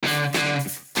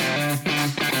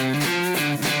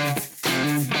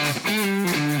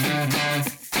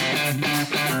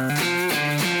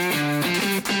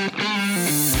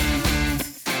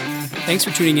Thanks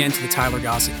for tuning in to the Tyler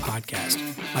Gossett Podcast.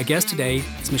 My guest today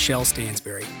is Michelle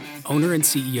Stansberry, owner and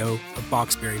CEO of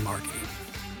Boxberry Marketing.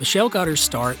 Michelle got her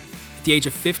start at the age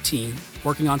of 15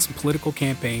 working on some political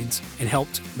campaigns and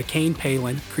helped McCain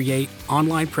Palin create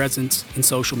online presence in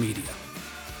social media.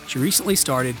 She recently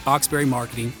started Boxberry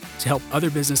Marketing to help other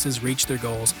businesses reach their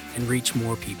goals and reach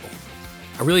more people.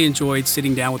 I really enjoyed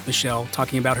sitting down with Michelle,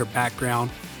 talking about her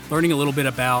background, learning a little bit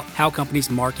about how companies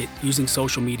market using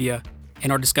social media,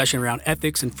 and our discussion around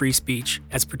ethics and free speech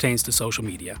as it pertains to social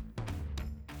media.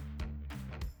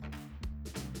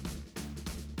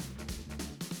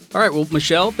 All right, well,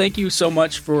 Michelle, thank you so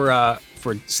much for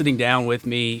sitting down with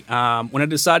me. When I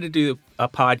decided to do a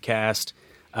podcast,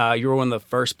 you were one of the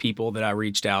first people that I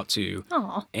reached out to.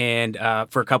 Aww. And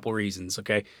for a couple reasons,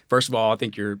 okay? First of all, I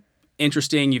think you're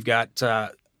interesting. You've got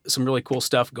some really cool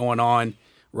stuff going on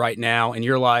right now in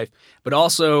your life, but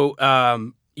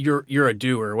also you're a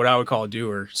doer, what I would call a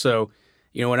doer. So,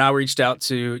 when I reached out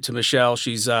to Michelle,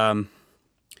 she's, I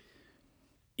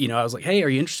was like, hey, are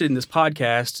you interested in this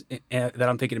podcast that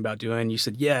I'm thinking about doing? You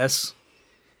said yes.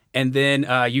 And then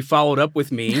you followed up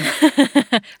with me.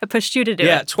 I pushed you to do it.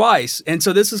 Yeah, twice. And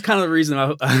so this is kind of the reason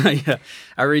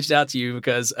I reached out to you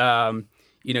because,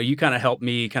 you kind of helped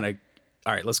me all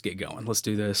right, let's get going. Let's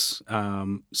do this.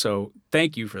 So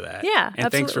thank you for that. Yeah, and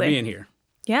absolutely. Thanks for being here.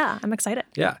 Yeah, I'm excited.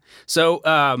 Yeah. So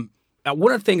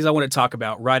one of the things I want to talk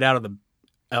about right out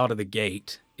of the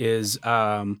gate is,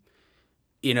 where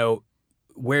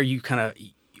you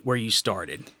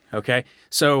started. Okay.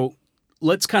 So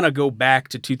let's kind of go back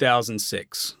to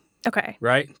 2006. Okay.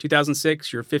 Right?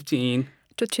 2006, you're 15.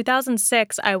 To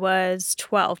 2006, I was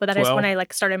 12, but that is when I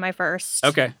started my first.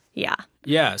 Okay. Yeah.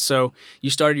 Yeah. So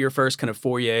you started your first kind of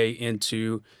foray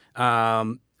into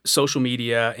social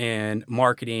media and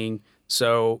marketing.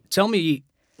 So tell me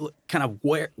kind of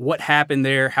what happened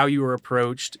there, how you were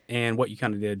approached, and what you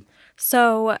kind of did.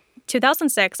 So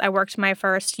 2006, I worked my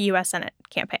first U.S. Senate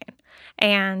campaign.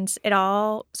 And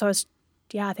I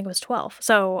think it was 12.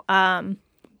 So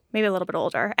maybe a little bit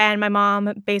older. And my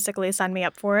mom basically signed me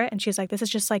up for it. And she's like, this is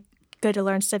just good to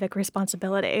learn civic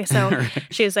responsibility. So Right.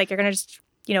 she was like, you're going to just,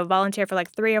 volunteer for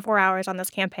 3 or 4 hours on this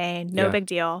campaign. No big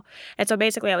deal. And so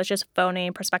basically I was just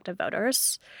phoning prospective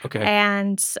voters. Okay.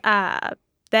 And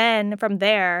then from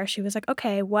there, she was like,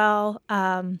 okay, well,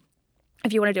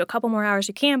 if you want to do a couple more hours,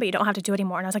 you can, but you don't have to do any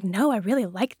more. And I was like, no, I really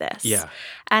like this. Yeah.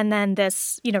 And then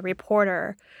this,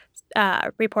 reporter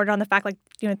reported on the fact,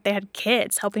 they had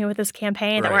kids helping with this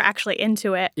campaign that were actually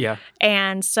into it. Yeah.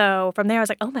 And so from there, I was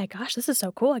like, oh my gosh, this is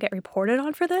so cool. I get reported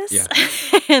on for this. Yeah.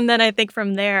 And then I think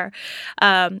from there,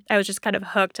 I was just kind of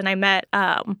hooked, and I met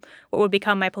what would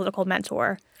become my political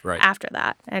mentor after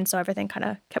that. And so everything kind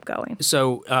of kept going.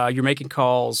 So you're making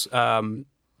calls for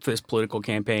this political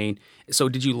campaign. So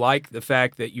did you like the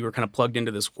fact that you were kind of plugged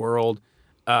into this world?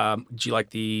 Did you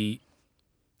like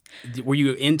were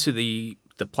you into the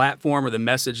platform or the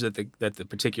message that the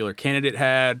particular candidate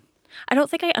had? I don't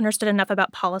think I understood enough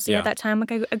about policy at that time.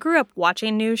 I grew up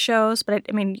watching news shows, but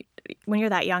when you're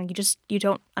that young, you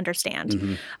don't understand.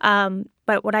 Mm-hmm.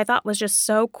 But what I thought was just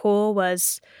so cool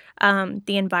was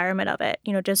the environment of it.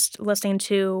 Just listening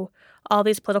to all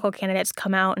these political candidates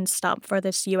come out and stump for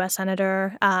this U.S.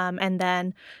 senator, and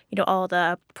then all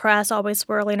the press always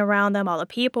swirling around them, all the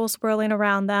people swirling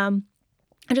around them.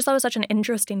 I just thought it was such an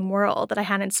interesting world that I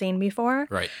hadn't seen before.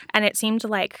 Right. And it seemed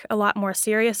a lot more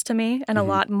serious to me and a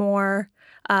lot more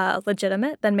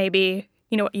legitimate than maybe,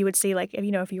 what you would see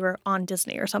if you were on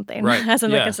Disney or something, right.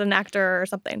 as an actor or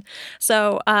something.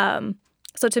 So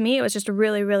to me, it was just a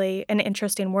really, really an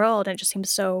interesting world, and it just seemed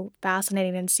so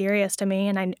fascinating and serious to me.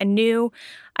 And I knew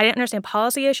I didn't understand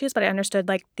policy issues, but I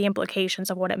understood the implications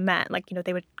of what it meant.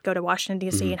 They would go to Washington,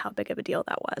 D.C. Mm-hmm. and how big of a deal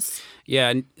that was. Yeah.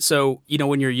 And so,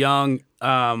 when you're young,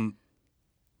 I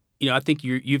think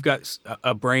you've got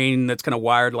a brain that's kind of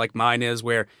wired like mine is,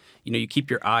 where, you keep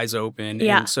your eyes open.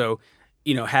 Yeah. And so,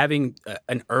 having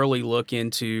an early look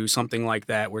into something like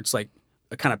that, where it's a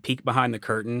kind of peek behind the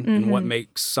curtain and what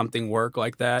makes something work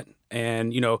like that.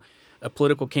 And, a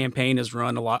political campaign is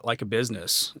run a lot like a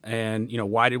business. And,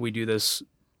 why did we do this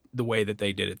the way that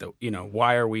they did it?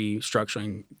 Why are we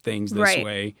structuring things this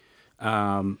way?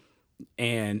 And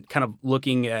kind of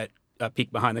looking at a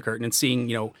peek behind the curtain and seeing,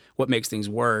 what makes things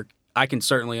work. I can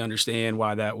certainly understand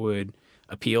why that would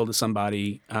appeal to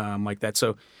somebody like that.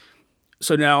 So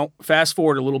now fast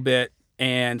forward a little bit.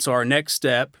 And so our next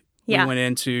step, we Yeah. went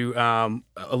into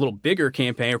a little bigger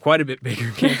campaign, or quite a bit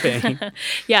bigger campaign.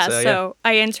 Yeah, So, so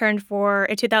I interned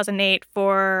in 2008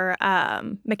 for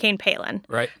McCain Palin.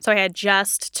 right. So I had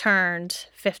just turned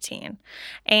 15.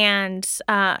 And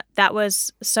that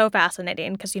was so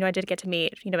fascinating because, I did get to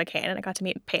meet, McCain, and I got to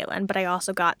meet Palin, but I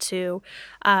also got to,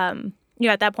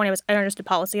 at that point I understood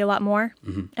policy a lot more.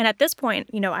 Mm-hmm. And at this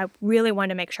point, I really wanted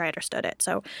to make sure I understood it.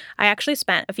 So I actually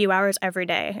spent a few hours every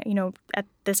day, at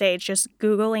this age, just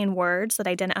Googling words that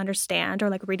I didn't understand, or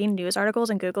like reading news articles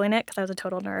and Googling it because I was a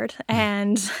total nerd.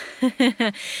 And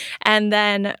and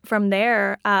then from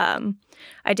there,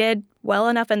 I did well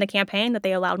enough in the campaign that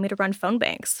they allowed me to run phone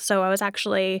banks. So I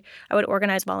would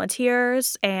organize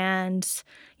volunteers, and,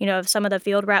 if some of the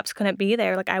field reps couldn't be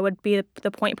there, like I would be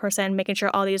the point person making sure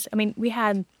we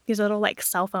had these little like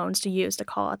cell phones to use to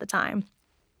call at the time.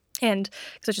 And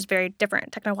because it's just very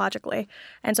different technologically.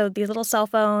 And so these little cell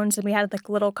phones, and we had like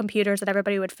little computers that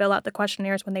everybody would fill out the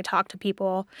questionnaires when they talked to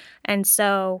people. And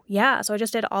so, so I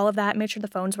just did all of that, made sure the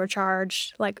phones were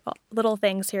charged, like little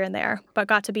things here and there, but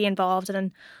got to be involved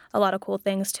in a lot of cool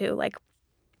things too, like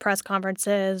press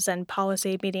conferences and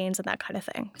policy meetings and that kind of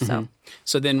thing. So, Mm-hmm.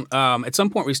 So then at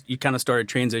some point you kind of started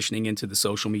transitioning into the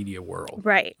social media world.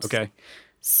 right. Okay.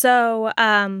 So,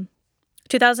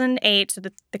 2008, so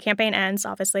the campaign ends.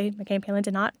 Obviously, McCain Palin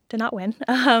did not win.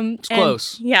 It's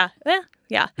close. Yeah.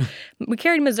 We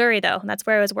carried Missouri though, and that's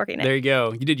where I was working. There you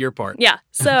go. You did your part. Yeah.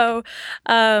 So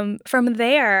from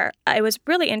there, it was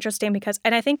really interesting because,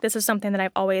 and I think this is something that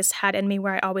I've always had in me,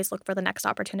 where I always look for the next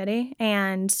opportunity,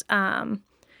 and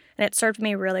it served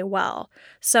me really well.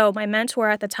 So my mentor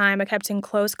at the time, I kept in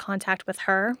close contact with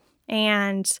her.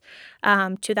 And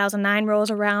 2009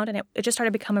 rolls around, and it just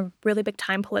started becoming a really big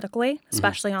time politically,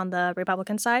 especially on the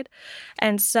Republican side.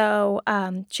 And so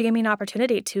she gave me an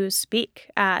opportunity to speak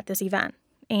at this event.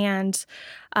 And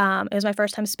it was my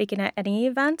first time speaking at any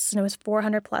events, and it was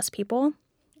 400 plus people.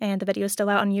 And the video is still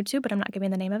out on YouTube, but I'm not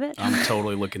giving the name of it. I'm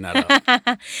totally looking that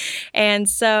up. And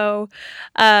so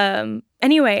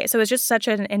anyway, so it was just such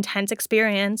an intense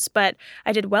experience, but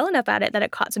I did well enough at it that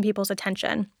it caught some people's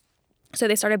attention. So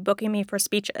they started booking me for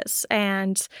speeches,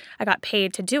 and I got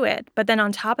paid to do it. But then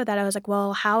on top of that, I was like,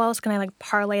 well, how else can I like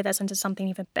parlay this into something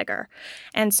even bigger?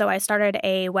 And so I started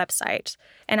a website,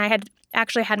 and I had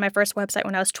actually had my first website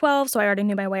when I was 12, so I already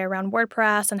knew my way around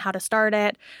WordPress and how to start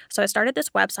it. So I started this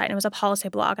website, and it was a policy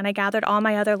blog, and I gathered all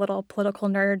my other little political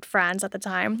nerd friends at the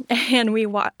time, and we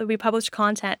published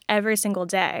content every single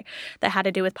day that had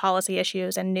to do with policy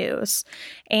issues and news.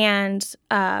 And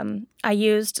I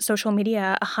used social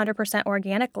media 100%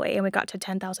 organically, and we got to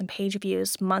 10,000 page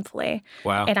views monthly.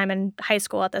 Wow. And I'm in high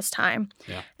school at this time.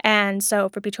 Yeah. And so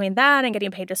for between that and getting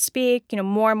paid to speak,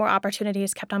 more and more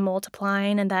opportunities kept on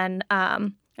multiplying. And then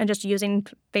and just using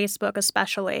Facebook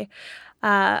especially,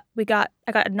 I got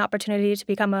an opportunity to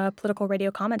become a political radio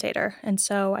commentator. And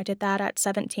so I did that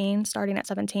starting at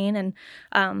 17, and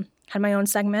had my own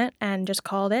segment and just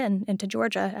called into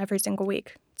Georgia every single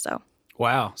week. So.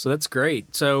 Wow. So that's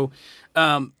great. So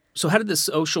how did the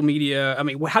social media,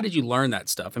 how did you learn that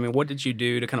stuff? What did you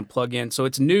do to kind of plug in? So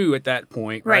it's new at that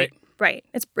point, right? Right.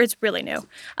 It's really new.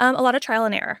 A lot of trial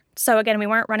and error. So again, we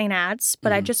weren't running ads,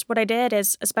 but what I did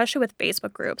is, especially with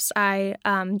Facebook groups, I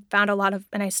found a lot of,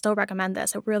 and I still recommend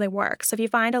this, it really works. If you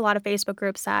find a lot of Facebook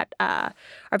groups that are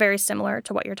very similar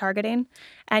to what you're targeting,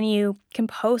 and you can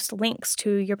post links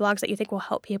to your blogs that you think will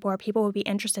help people or people will be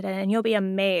interested in, and you'll be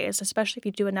amazed, especially if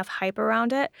you do enough hype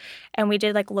around it. And we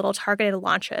did like little targeted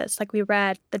launches. Like we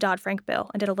read the Dodd-Frank bill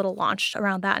and did a little launch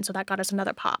around that. And so that got us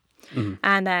another pop. Mm-hmm.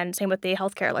 And then same with the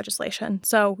healthcare legislation.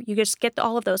 So you just get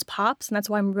all of those pops. And that's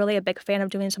why I'm really a big fan of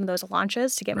doing some of those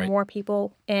launches to get more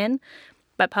people in.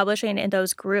 But publishing in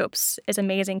those groups is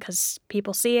amazing because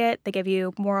people see it. They give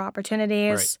you more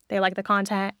opportunities. Right. They like the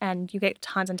content, and you get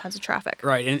tons and tons of traffic.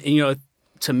 Right. And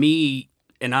to me,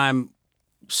 and I'm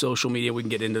social media, we can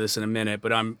get into this in a minute,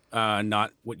 but I'm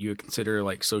not what you would consider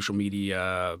like social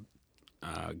media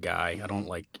guy. I don't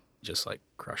just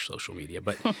crush social media.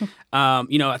 But,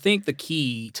 I think the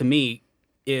key to me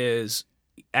is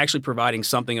actually providing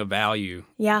something of value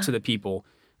to the people.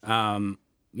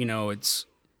 It's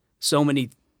so many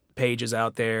pages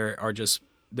out there are just,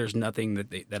 there's nothing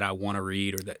that I want to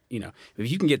read, or that,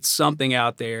 if you can get something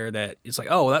out there that it's like,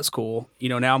 oh, that's cool.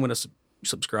 Now I'm going to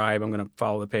subscribe. I'm going to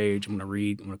follow the page. I'm going to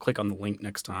read. I'm going to click on the link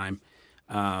next time.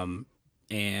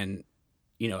 And,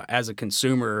 as a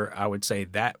consumer, I would say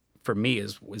that for me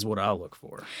is what I look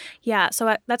for. Yeah,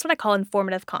 so that's what I call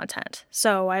informative content.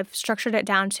 So I've structured it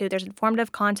down to there's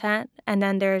informative content, and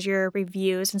then there's your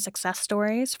reviews and success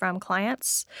stories from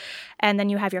clients, and then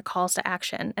you have your calls to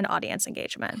action and audience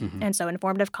engagement. Mm-hmm. And so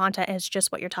informative content is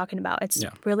just what you're talking about. It's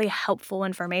really helpful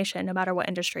information, no matter what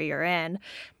industry you're in,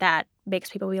 that makes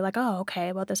people be like, oh,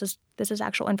 okay, well, this is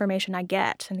actual information I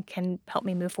get and can help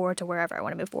me move forward to wherever I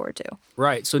want to move forward to.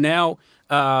 Right. So now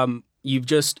you've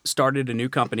just started a new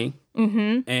company.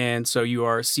 Mm-hmm. And so you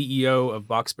are CEO of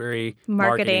Boxberry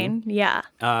Marketing. Yeah.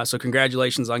 So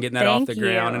congratulations on getting that off the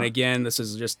ground. Thank you. And again, this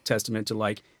is just testament to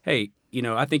like, hey,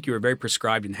 I think you were very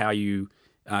prescribed in how you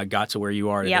got to where you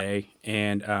are today. Yep.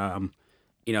 And,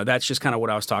 that's just kind of what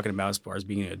I was talking about as far as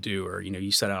being a doer.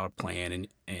 You set out a plan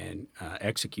and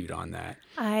execute on that.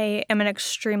 I am an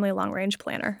extremely long-range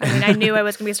planner. I mean, I knew I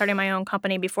was going to be starting my own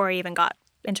company before I even got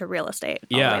into real estate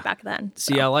all the way back then.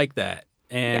 So. See, I like that.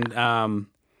 And, I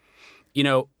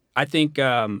think,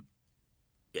 and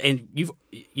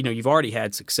you've already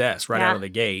had success right out of the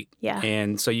gate. Yeah.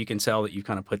 And so you can tell that you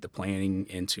kind of put the planning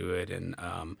into it. And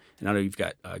I know you've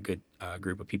got a good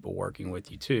group of people working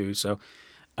with you too. So,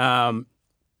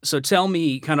 so tell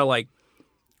me kind of like,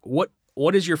 what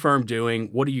is your firm doing?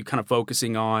 What are you kind of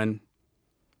focusing on?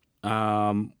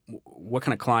 What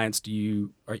kind of clients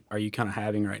are you kind of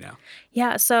having right now?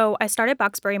 Yeah, so I started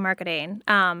Boxberry Marketing.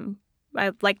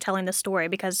 I like telling this story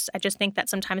because I just think that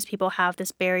sometimes people have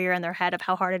this barrier in their head of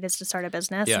how hard it is to start a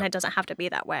business, and it doesn't have to be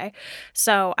that way.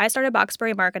 So I started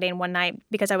Boxberry Marketing one night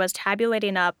because I was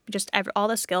tabulating up just all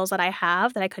the skills that I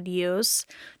have that I could use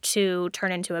to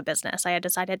turn into a business. I had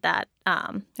decided that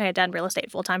I had done real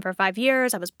estate full-time for 5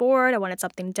 years. I was bored. I wanted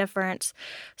something different.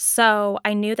 So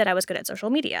I knew that I was good at social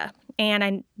media, and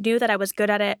I knew that I was good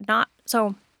at it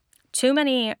too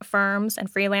many firms and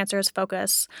freelancers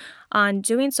focus on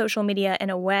doing social media in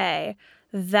a way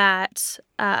that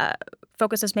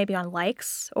focuses maybe on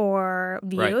likes or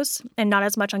views and not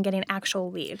as much on getting actual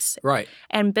leads. Right.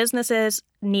 And businesses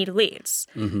need leads,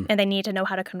 and they need to know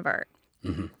how to convert.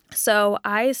 Mm-hmm. So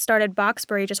I started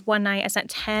Boxberry just one night. I sent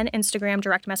 10 Instagram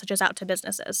direct messages out to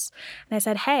businesses. And I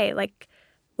said, hey,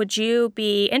 would you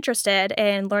be interested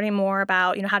in learning more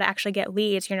about, how to actually get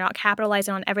leads? You're not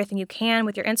capitalizing on everything you can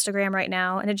with your Instagram right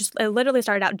now. And it literally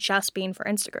started out just being for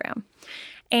Instagram.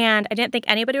 And I didn't think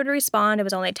anybody would respond. It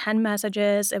was only 10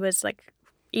 messages. It was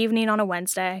evening on a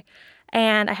Wednesday.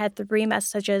 And I had 3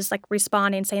 messages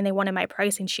responding saying they wanted my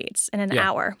pricing sheets in an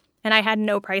hour. And I had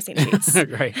no pricing sheets.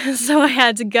 Right. So I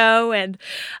had to go and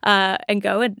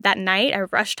that night I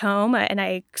rushed home and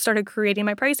I started creating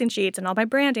my pricing sheets and all my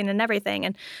branding and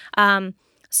everything. And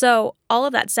so all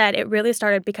of that said, it really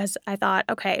started because I thought,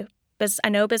 okay, I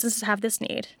know businesses have this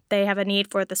need. They have a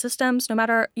need for the systems.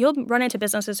 You'll run into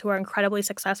businesses who are incredibly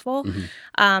successful,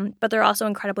 but they're also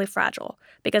incredibly fragile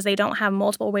because they don't have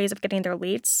multiple ways of getting their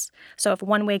leads. So if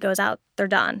one way goes out, they're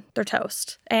done. They're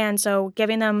toast. And so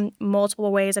giving them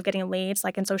multiple ways of getting leads,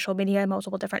 like in social media,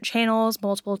 multiple different channels,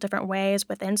 multiple different ways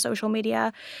within social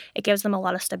media, it gives them a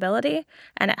lot of stability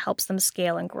and it helps them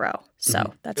scale and grow.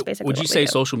 So that's basically Would you say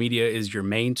social media is your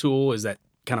main tool? Is that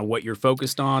kind of what you're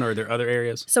focused on, or are there other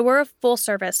areas? So we're a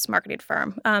full-service marketing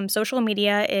firm. Social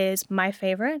media is my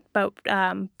favorite, but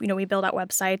we build out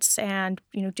websites and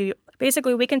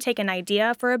basically we can take an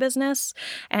idea for a business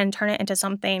and turn it into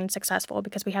something successful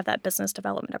because we have that business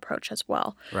development approach as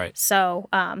well. Right. So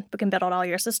we can build out all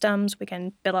your systems, we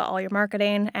can build out all your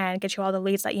marketing, and get you all the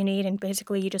leads that you need, and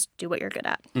basically you just do what you're good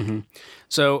at. Mm-hmm.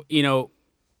 So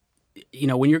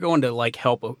when you're going to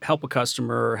help a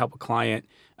customer or help a client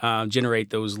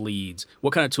generate those leads,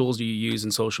 what kind of tools do you use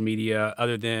in social media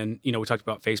other than, we talked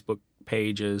about Facebook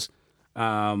pages,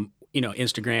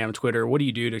 Instagram, Twitter? What do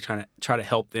you do to try to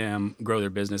help them grow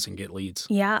their business and get leads?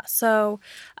 Yeah. So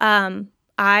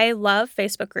I love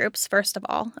Facebook groups, first of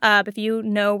all. If you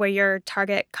know where your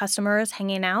target customer is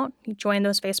hanging out, you join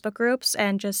those Facebook groups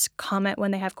and just comment when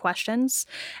they have questions,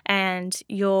 and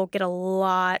you'll get a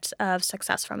lot of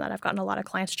success from that. I've gotten a lot of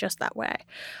clients just that way.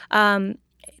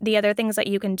 The other things that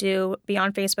you can do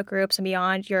beyond Facebook groups and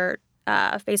beyond your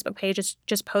Facebook page is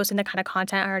just posting the kind of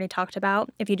content I already talked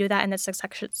about. If you do that in the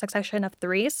succession of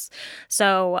 3s,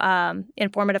 so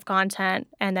informative content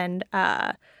and then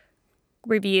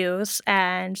reviews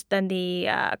and then the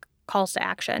calls to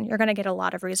action, you're going to get a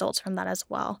lot of results from that as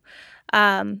well.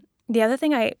 The other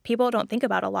thing people don't think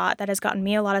about a lot that has gotten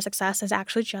me a lot of success is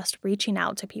actually just reaching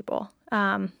out to people.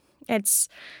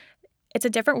 It's a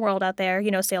different world out there.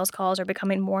 Sales calls are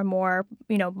becoming more and more,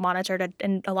 monitored,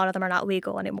 and a lot of them are not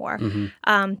legal anymore.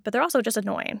 Mm-hmm. But they're also just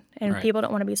annoying, and people don't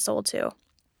want to be sold to.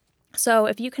 So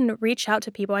if you can reach out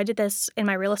to people, I did this in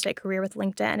my real estate career with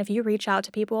LinkedIn. If you reach out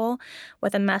to people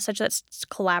with a message that's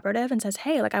collaborative and says,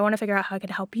 hey, like I want to figure out how I can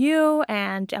help you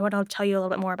and I want to tell you a little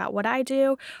bit more about what I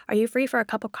do. Are you free for a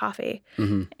cup of coffee?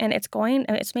 Mm-hmm. And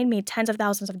it's made me tens of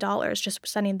thousands of dollars just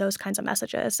sending those kinds of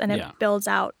messages. And it Yeah. builds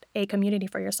out a community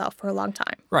for yourself for a long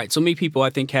time. Right. So many people, I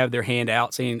think, have their hand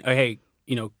out saying, oh, hey,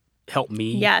 help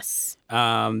me. Yes.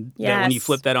 That when you Yes.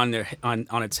 flip that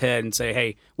on its head and say,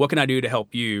 hey, what can I do to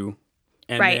help you?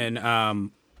 And Right.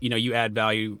 then, you add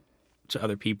value to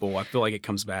other people. I feel like it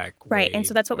comes back. Right. And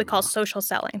so that's what we way call more. social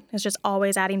selling. It's just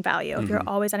always adding value. If you're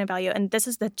always adding value. And this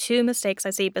is the two mistakes I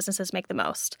see businesses make the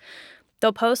most.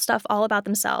 They'll post stuff all about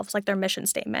themselves, like their mission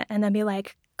statement, and then be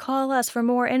like, call us for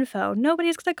more info.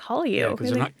 Nobody's going to call you. Yeah,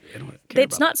 because they don't care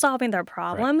It's about not solving their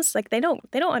problems. Like they don't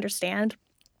understand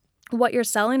what you're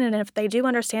selling. And if they do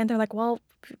understand, they're like, well,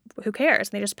 who cares?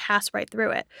 And they just pass right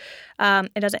through it.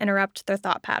 It doesn't interrupt their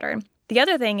thought pattern. The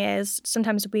other thing is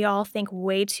sometimes we all think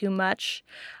way too much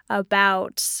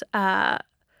about, so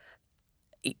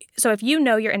if you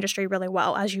know your industry really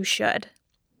well, as you should,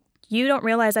 you don't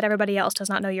realize that everybody else does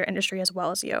not know your industry as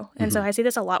well as you. And so I see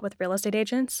this a lot with real estate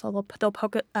agents. So they'll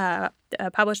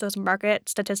publish those market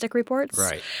statistic reports.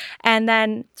 Right. And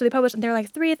then, so they publish, and they're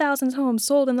like 3,000 homes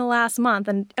sold in the last month.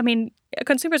 And I mean, a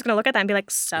consumer's going to look at that and be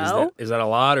like, so? Is that a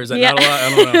lot or is that Yeah. not a lot? I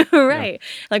don't know. Right.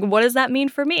 Like, what does that mean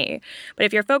for me? But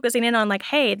if you're focusing in on like,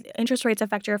 hey, interest rates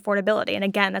affect your affordability. And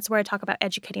again, that's where I talk about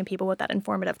educating people with that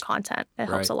informative content. It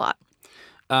helps a lot.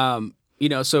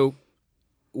 So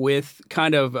with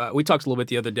kind of, we talked a little bit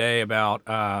the other day about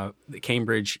the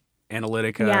Cambridge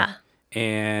Analytica. Yeah.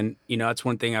 And, that's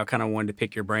one thing I kind of wanted to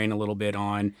pick your brain a little bit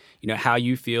on, how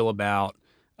you feel about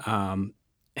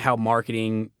how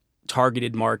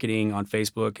targeted marketing on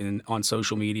Facebook and on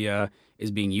social media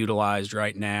is being utilized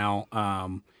right now.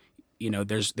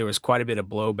 There was quite a bit of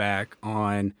blowback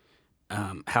on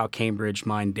how Cambridge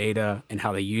mined data and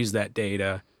how they use that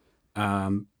data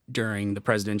during the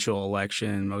presidential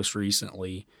election most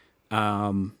recently.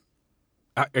 You're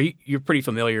pretty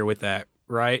familiar with that,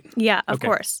 right? Yeah, of Okay.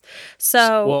 course.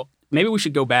 So, Well, maybe we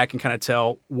should go back and kind of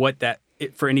tell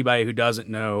for anybody who doesn't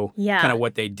know, Yeah. kind of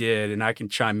what they did, and I can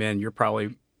chime in. You're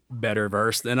probably better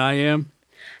versed than I am.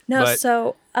 no, but-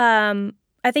 so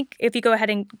I think if you go ahead,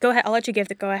 I'll let you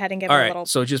go ahead and give All a right, little.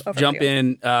 so just overview. jump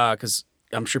in because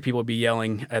I'm sure people will be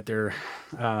yelling at their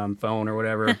phone or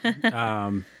whatever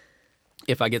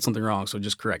if I get something wrong. So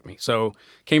just correct me. So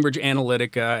Cambridge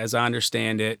Analytica, as I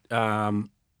understand it,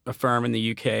 a firm in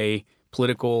the UK,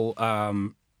 political.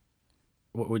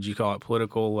 What would you call it?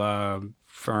 Political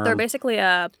firm. They're basically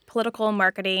a political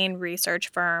marketing research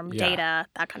firm, Yeah. data,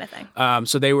 that kind of thing.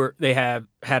 So they have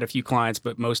had a few clients,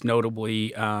 but most notably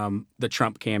the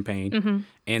Trump campaign. Mm-hmm.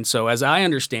 And so, as I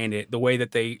understand it, the way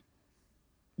that they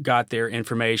got their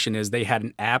information is they had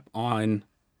an app on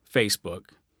Facebook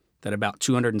that about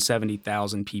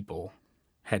 270,000 people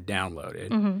had downloaded.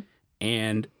 Mm-hmm.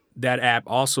 And that app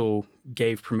also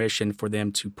gave permission for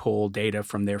them to pull data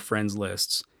from their friends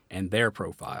lists and their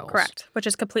profiles. Correct, which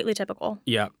is completely typical.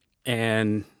 Yeah.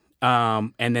 And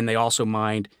then they also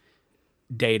mined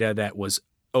data that was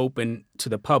open to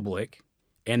the public.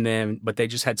 But they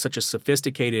just had such a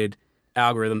sophisticated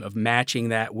algorithm of matching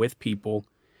that with people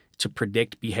to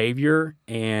predict behavior.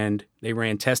 And they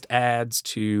ran test ads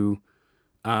to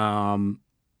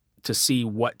see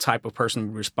what type of person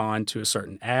would respond to a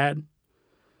certain ad.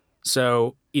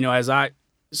 So,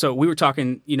 so we were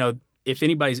talking, if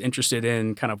anybody's interested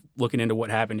in kind of looking into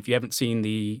what happened, if you haven't seen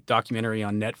the documentary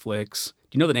on Netflix,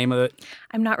 do you know the name of it?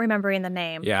 I'm not remembering the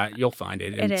name. Yeah, you'll find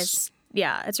it. It is.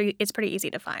 Yeah, it's pretty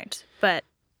easy to find. But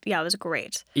yeah, it was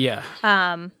great. Yeah.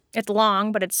 It's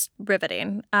long, but it's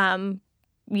riveting.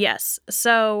 Yes.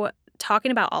 So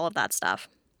talking about all of that stuff,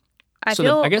 I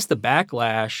guess the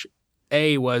backlash,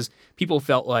 was people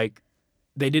felt like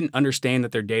they didn't understand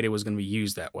that their data was going to be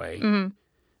used that way.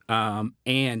 Mm-hmm.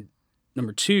 And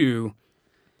number two,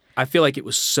 I feel like it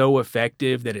was so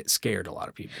effective that it scared a lot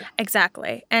of people.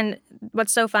 Exactly. And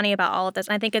what's so funny about all of this,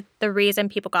 and I think the reason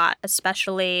people got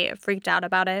especially freaked out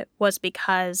about it was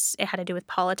because it had to do with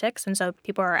politics. And so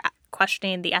people are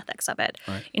questioning the ethics of it,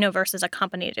 Right. Versus a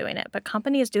company doing it. But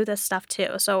companies do this stuff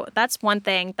too. So that's one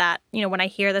thing that, when I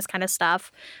hear this kind of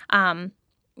stuff,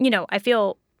 I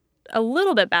feel a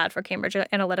little bit bad for Cambridge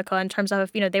Analytica in terms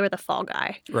of, they were the fall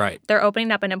guy. Right. They're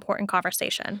opening up an important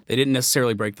conversation. They didn't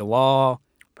necessarily break the law.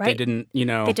 Right. They didn't,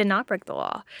 They did not break the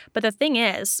law. But the thing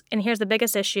is, and here's the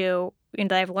biggest issue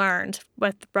that I've learned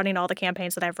with running all the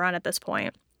campaigns that I've run at this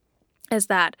point, is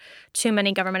that too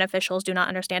many government officials do not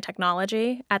understand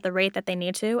technology at the rate that they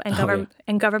need to,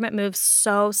 and government moves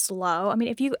so slow. I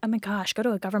mean, oh my gosh, go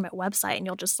to a government website and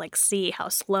you'll just like see how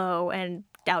slow and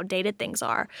outdated things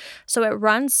are. So it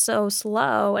runs so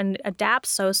slow and adapts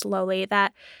so slowly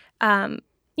that,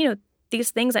 you know,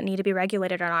 these things that need to be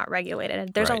regulated are not regulated.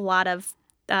 And there's a lot of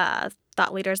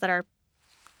thought leaders that are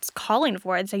calling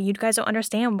for it and say, you guys don't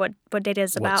understand what data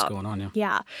is about. What's going on,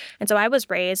 Yeah. And so I was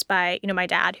raised by, my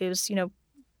dad, who's,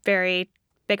 very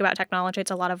big about technology.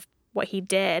 It's a lot of what he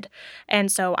did.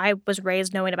 And so I was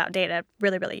raised knowing about data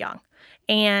really, really young.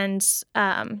 And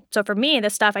so for me,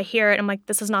 this stuff, I hear it, and I'm like,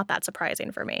 this is not that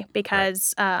surprising for me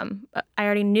because I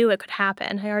already knew it could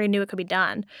happen. I already knew it could be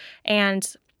done. And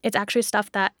it's actually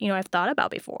stuff that, I've thought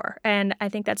about before. And I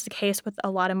think that's the case with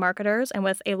a lot of marketers and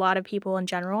with a lot of people in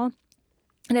general.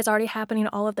 And it's already happening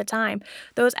all of the time.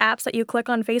 Those apps that you click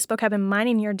on Facebook have been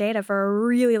mining your data for a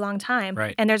really long time.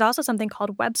 Right. And there's also something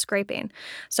called web scraping.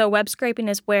 So web scraping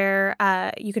is where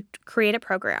you could create a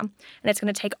program, and it's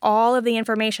going to take all of the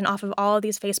information off of all of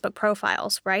these Facebook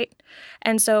profiles, right?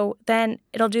 And so then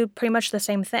it'll do pretty much the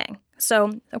same thing.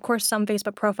 So, of course, some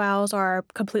Facebook profiles are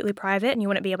completely private, and you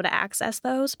wouldn't be able to access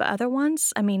those. But other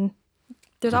ones, I mean,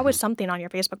 there's always something on your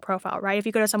Facebook profile, right? If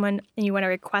you go to someone and you want to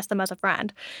request them as a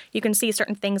friend, you can see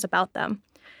certain things about them.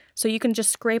 So you can just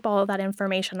scrape all of that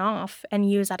information off and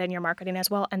use that in your marketing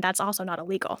as well. And that's also not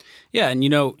illegal. Yeah. And,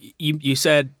 you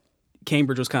said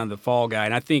Cambridge was kind of the fall guy.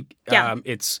 And I think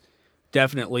it's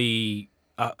definitely,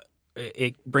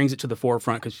 it brings it to the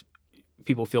forefront because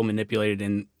people feel manipulated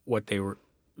in what they were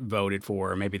voted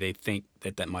for. Or maybe they think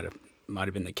that might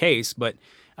have been the case. But,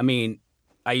 I mean,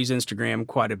 I use Instagram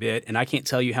quite a bit, and I can't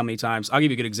tell you how many times. I'll give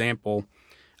you a good example.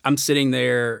 I'm sitting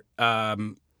there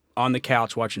on the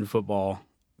couch watching football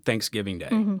Thanksgiving Day,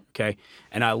 okay?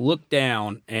 And I look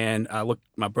down, and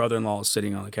my brother-in-law is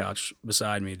sitting on the couch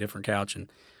beside me, a different couch,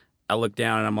 and I look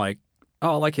down, and I'm like,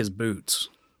 oh, I like his boots.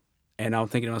 And I'm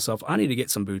thinking to myself, I need to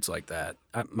get some boots like that.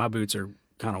 My boots are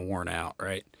kind of worn out,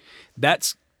 right?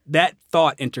 That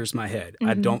thought enters my head.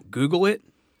 I don't Google it.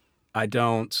 I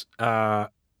don't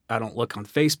look on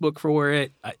Facebook for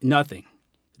it. Nothing.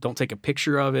 Don't take a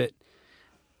picture of it.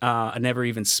 I never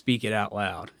even speak it out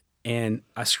loud. And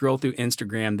I scroll through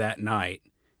Instagram that night,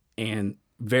 and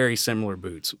very similar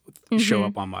boots show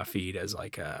up on my feed as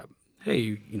like, hey,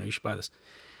 you should buy this.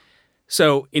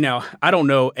 So, I don't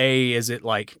know, is it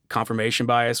like confirmation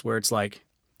bias where it's like,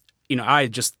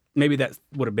 maybe that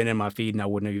would have been in my feed and I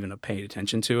wouldn't have even have paid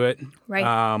attention to it.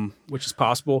 Right. Which is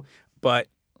possible. But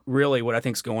really what I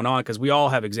think is going on, because we all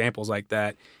have examples like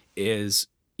that, is,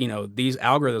 these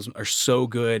algorithms are so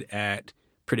good at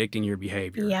predicting your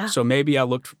behavior. Yeah. So maybe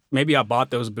I bought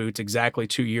those boots exactly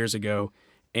 2 years ago,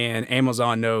 and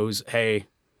Amazon knows, hey,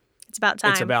 it's about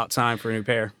time. It's about time for a new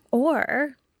pair.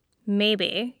 Or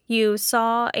maybe you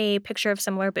saw a picture of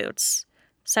similar boots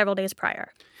several days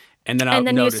prior. And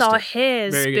then you saw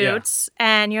his boots,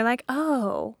 and you're like,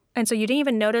 oh. And so you didn't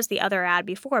even notice the other ad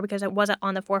before because it wasn't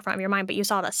on the forefront of your mind, but you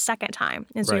saw it a second time.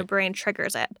 And so your brain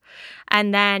triggers it.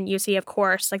 And then you see, of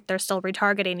course, like they're still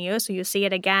retargeting you. So you see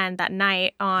it again that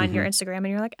night on your Instagram, and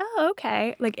you're like, oh,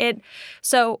 okay.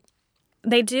 So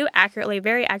they do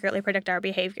very accurately predict our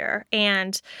behavior.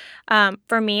 And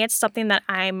for me, it's something that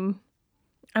I'm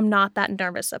not that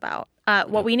nervous about.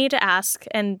 What we need to ask,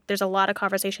 and there's a lot of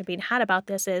conversation being had about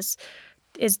this, is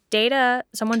data,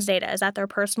 someone's data, is that their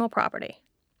personal property?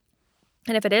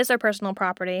 And if it is their personal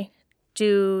property,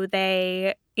 do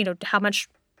they, how much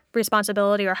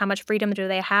responsibility or how much freedom do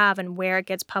they have and where it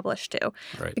gets published to?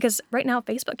 Right. Because right now,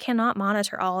 Facebook cannot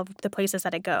monitor all of the places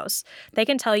that it goes. They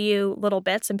can tell you little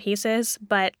bits and pieces,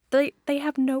 but they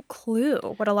have no clue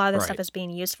what a lot of this stuff is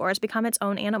being used for. It's become its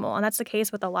own animal. And that's the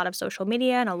case with a lot of social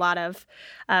media and a lot of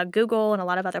Google and a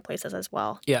lot of other places as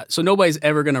well. Yeah. So nobody's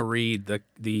ever going to read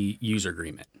the user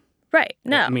agreement. Right.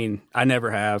 No. I mean, I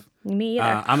never have. Me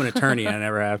either. I'm an attorney, and I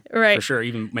never have. Right. For sure,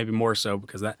 even maybe more so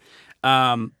because of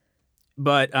that.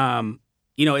 But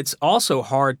it's also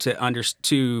hard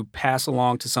to pass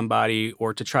along to somebody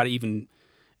or to try to even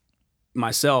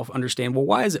myself understand, well,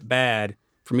 why is it bad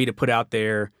for me to put out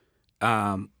there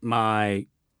my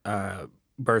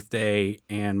birthday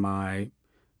and my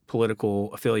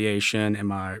political affiliation and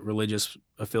my religious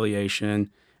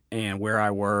affiliation and where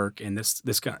I work and this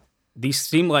kind of. These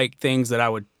seem like things that I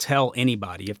would tell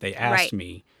anybody if they asked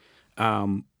me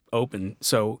open.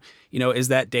 So, is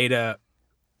that data,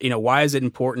 why is it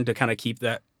important to kind of keep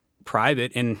that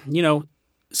private? And,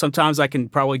 sometimes I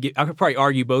could probably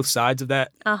argue both sides of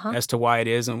that as to why it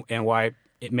is and why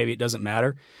maybe it doesn't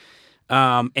matter.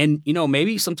 And,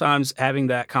 maybe sometimes having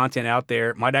that content out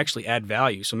there might actually add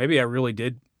value. So maybe I really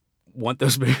did want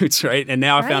those boots, right? And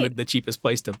now I found Right. it the cheapest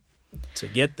place to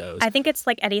get those. I think it's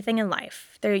like anything in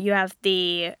life. There you have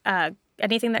the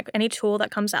any tool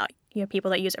that comes out. You have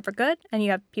people that use it for good, and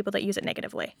you have people that use it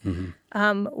negatively.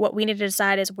 What we need to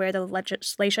decide is where the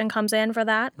legislation comes in for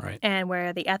that, Right. and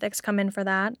where the ethics come in for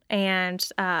that. And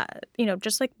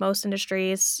just like most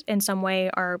industries, in some way,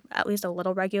 are at least a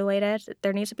little regulated.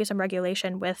 There needs to be some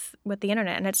regulation with the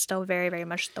internet, and it's still very, very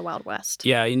much the Wild West.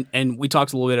 Yeah, and we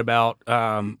talked a little bit about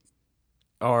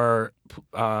our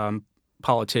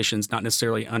politicians not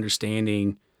necessarily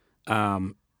understanding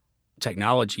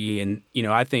technology. And,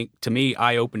 I think, to me,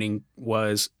 eye-opening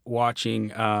was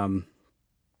watching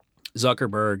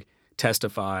Zuckerberg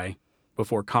testify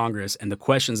before Congress, and the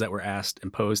questions that were asked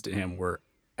and posed to him were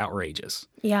outrageous.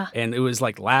 Yeah. And it was,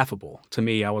 like, laughable to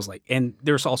me. I was like, and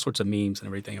there's all sorts of memes and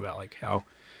everything about, like, how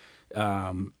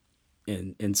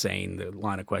insane the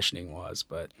line of questioning was.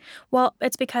 But Well,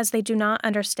 it's because they do not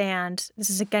understand.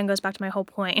 Again goes back to my whole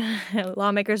point.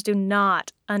 Lawmakers do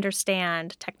not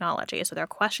understand technology. So they're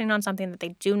questioning on something that they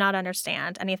do not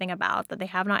understand anything about, that they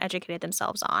have not educated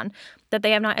themselves on, that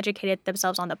they have not educated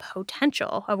themselves on the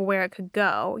potential of where it could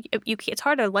go. It's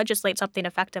hard to legislate something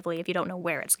effectively if you don't know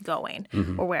where it's going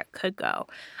or where it could go.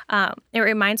 It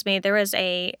reminds me, there was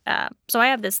so I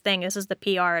have this thing, this is the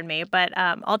PR in me, but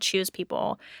I'll choose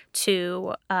people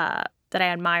that I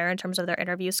admire in terms of their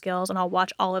interview skills, and I'll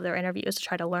watch all of their interviews to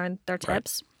try to learn their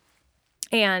tips.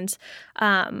 And so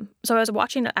I was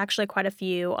watching actually quite a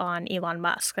few on Elon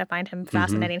Musk. I find him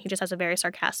fascinating. He just has a very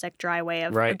sarcastic, dry way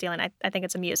of dealing. I think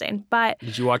it's amusing. But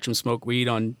did you watch him smoke weed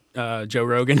on Joe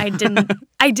Rogan? I didn't.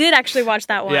 I did actually watch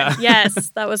that one. Yeah. Yes,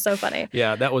 that was so funny.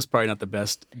 Yeah, that was probably not the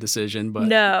best decision, but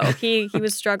No, he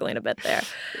was struggling a bit there.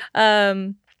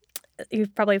 He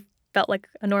probably felt like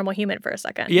a normal human for a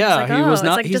second. Yeah, he was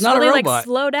not. He's not a robot. Like,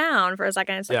 slow down for a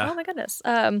second. It's like, oh my goodness.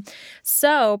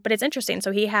 But it's interesting.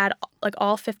 So he had like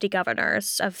all 50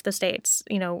 governors of the states,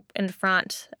 in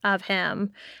front of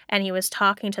him, and he was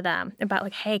talking to them about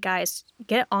like, hey guys,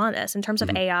 get on this in terms of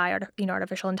AI or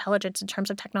artificial intelligence, in terms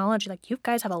of technology. Like, you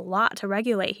guys have a lot to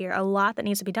regulate here, a lot that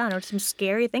needs to be done, or some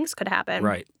scary things could happen.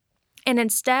 Right. And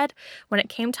instead, when it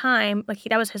came time,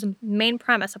 that was his main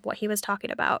premise of what he was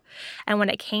talking about. And when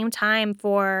it came time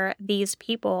for these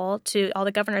people, all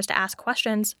the governors, to ask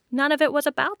questions, none of it was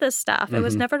about this stuff. It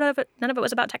was none of it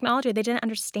was about technology. They didn't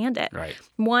understand it. Right.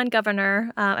 One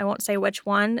governor, I won't say which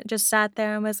one, just sat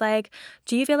there and was like,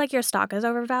 "Do you feel like your stock is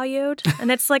overvalued?"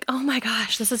 And it's like, oh my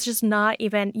gosh, this is just not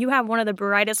even. You have one of the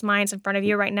brightest minds in front of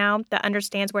you right now that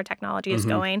understands where technology is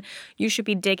going. You should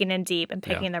be digging in deep and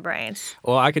picking their brains.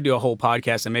 Well, I could do a whole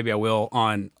podcast, and maybe I will,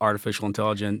 on artificial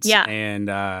intelligence. Yeah. And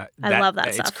I love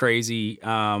that stuff. It's crazy.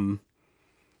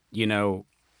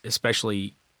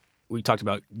 Especially we talked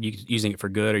about using it for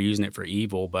good or using it for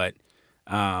evil, but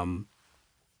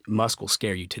Musk will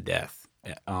scare you to death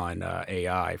on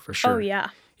AI for sure. Oh, yeah.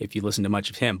 If you listen to much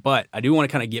of him. But I do want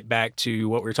to kind of get back to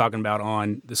what we were talking about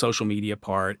on the social media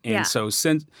part. And so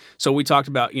we talked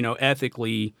about,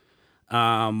 ethically,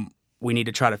 we need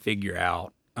to try to figure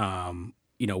out,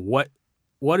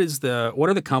 what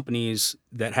are the companies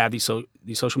that have these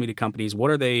social media companies?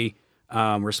 What are they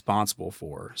responsible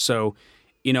for? So,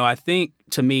 I think,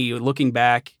 to me, looking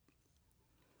back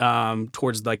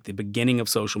towards like the beginning of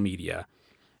social media,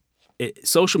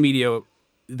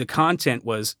 the content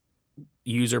was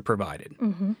user provided,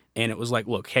 and it was like,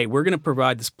 look, hey, we're going to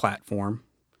provide this platform,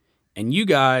 and you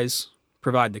guys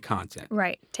provide the content.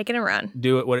 Right, take it and run.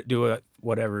 Do it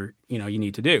whatever you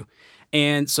need to do.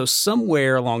 And so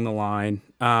somewhere along the line,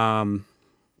 I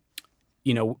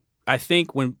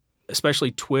think when,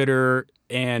 especially Twitter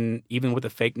and even with the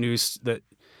fake news that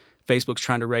Facebook's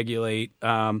trying to regulate,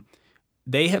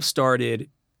 they have started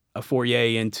a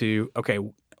foray into, okay,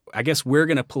 I guess we're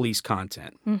going to police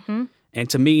content. And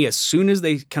to me, as soon as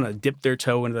they kind of dip their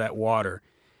toe into that water,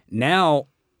 now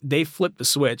they flip the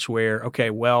switch where, okay,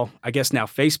 well, I guess now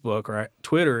Facebook or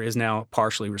Twitter is now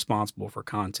partially responsible for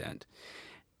content.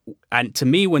 And to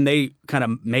me, when they kind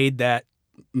of made that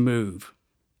move,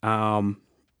 I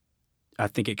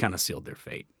think it kind of sealed their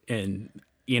fate. And,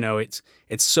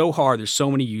 it's so hard. There's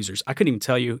so many users. I couldn't even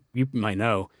tell you, you might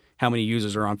know how many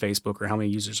users are on Facebook or how many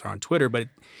users are on Twitter. But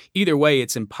either way,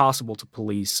 it's impossible to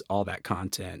police all that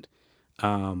content.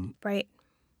 Right.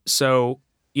 So,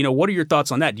 what are your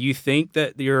thoughts on that? Do you think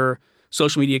that your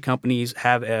social media companies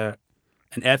have an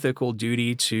ethical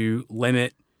duty to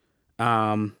limit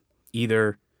I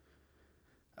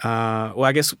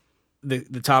guess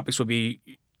the topics would be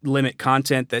limit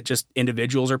content that just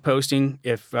individuals are posting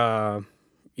if, for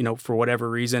whatever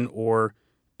reason, or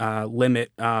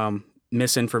limit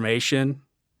misinformation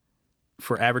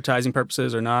for advertising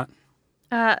purposes or not?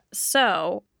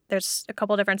 So there's a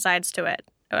couple different sides to it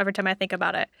every time I think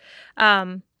about it.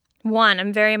 One,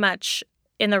 I'm very much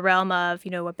in the realm of,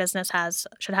 a business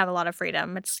should have a lot of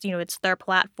freedom. It's their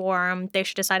platform. They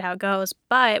should decide how it goes.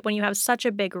 But when you have such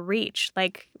a big reach,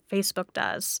 like Facebook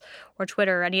does, or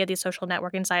Twitter, or any of these social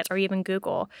networking sites, or even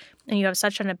Google, and you have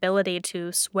such an ability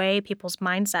to sway people's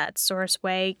mindsets or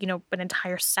sway, an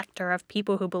entire sector of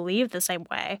people who believe the same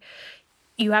way,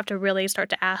 you have to really start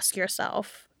to ask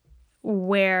yourself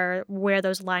where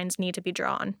those lines need to be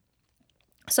drawn.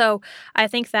 So I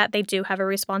think that they do have a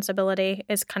responsibility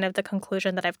is kind of the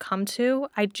conclusion that I've come to.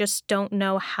 I just don't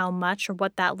know how much or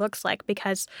what that looks like,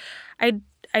 because I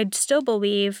still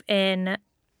believe in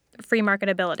free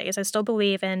marketabilities. I still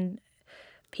believe in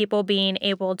people being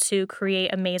able to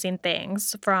create amazing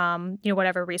things from,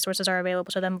 whatever resources are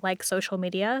available to them, like social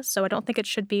media. So I don't think it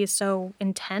should be so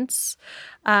intense.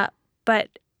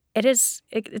 But it's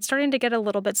starting to get a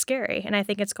little bit scary, and I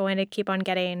think it's going to keep on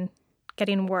getting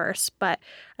worse. But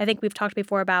I think we've talked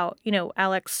before about,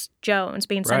 Alex Jones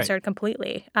being censored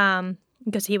completely.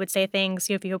 Because he would say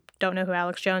things, if you don't know who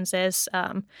Alex Jones is,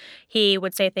 he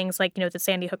would say things like, the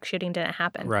Sandy Hook shooting didn't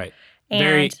happen. Right. And,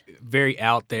 very, very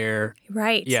out there.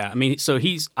 Right. Yeah. I mean, so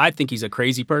I think he's a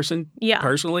crazy person,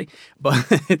 personally, but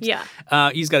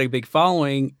he's got a big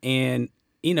following. And,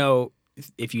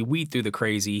 if you weed through the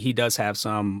crazy, he does have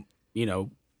some,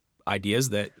 ideas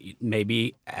that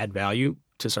maybe add value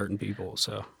to certain people.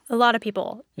 So a lot of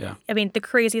people. Yeah. I mean, the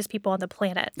craziest people on the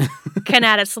planet can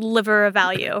add a sliver of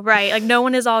value, right? Like, no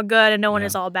one is all good and no one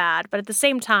is all bad. But at the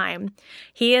same time,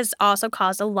 he has also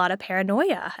caused a lot of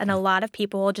paranoia, and a lot of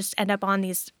people just end up on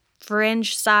these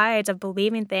fringe sides of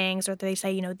believing things, or they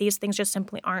say, these things just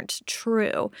simply aren't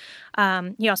true.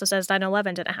 He also says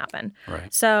 9/11 didn't happen.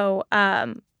 Right. So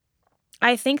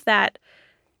I think that,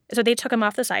 so they took him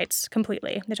off the sites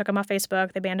completely. They took him off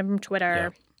Facebook. They banned him from Twitter. Yeah.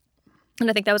 And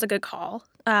I think that was a good call.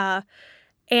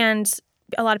 And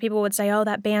a lot of people would say, oh,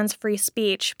 that bans free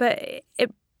speech. But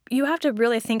you have to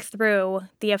really think through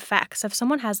the effects. If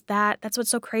someone has that's what's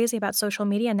so crazy about social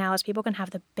media now, is people can have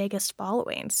the biggest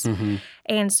followings. Mm-hmm.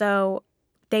 And so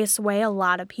they sway a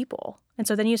lot of people. And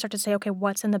so then you start to say, okay,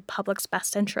 what's in the public's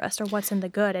best interest, or what's in the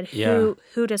good, and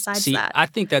who decides that? I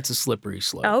think that's a slippery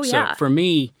slope. Oh, yeah. So for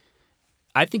me,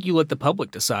 I think you let the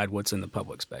public decide what's in the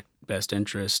public's best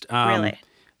interest. Really?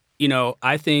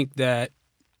 I think that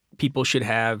people should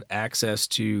have access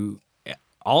to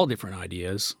all different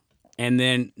ideas, and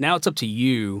then now it's up to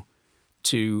you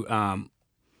to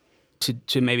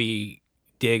maybe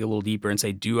dig a little deeper and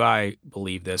say, do I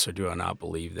believe this or do I not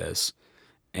believe this?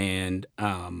 And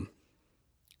I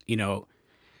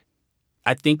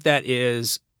think that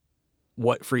is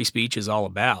what free speech is all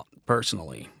about,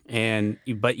 personally.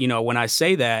 But when I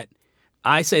say that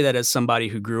as somebody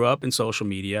who grew up in social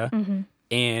media. Mm-hmm.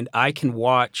 And I can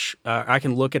I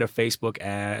can look at a Facebook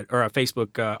ad or a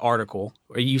Facebook article,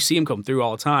 or you see them come through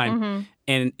all the time, mm-hmm.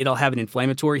 and it'll have an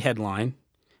inflammatory headline,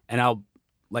 and I'll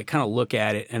kind of look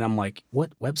at it, and I'm like, what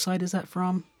website is that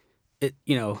from? Right.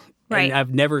 And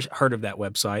I've never heard of that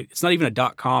website. It's not even a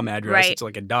 .com address. Right. It's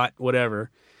like a dot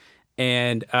whatever.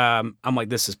 And I'm like,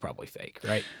 this is probably fake,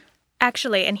 right?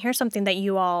 Actually, and here's something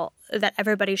that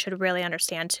everybody should really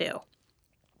understand too.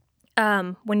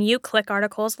 When you click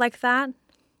articles like that,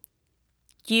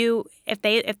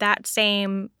 if that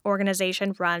same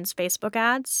organization runs Facebook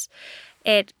ads,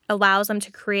 it allows them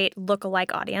to create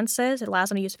lookalike audiences. It allows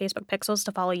them to use Facebook pixels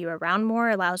to follow you around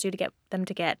more. It allows you to get them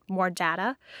to get more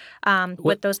data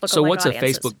with those lookalike audiences. So what's a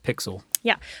Facebook pixel?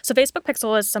 Yeah. So Facebook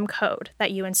pixel is some code that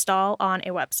you install on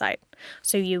a website.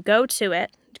 So you go to the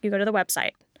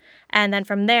website, and then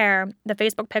from there, the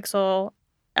Facebook pixel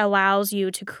allows you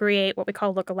to create what we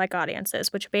call lookalike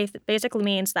audiences, which basically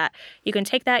means that you can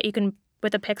take that,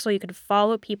 with a pixel, you can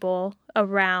follow people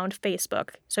around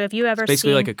Facebook. So if you ever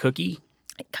basically like a cookie?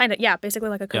 Kind of, yeah, basically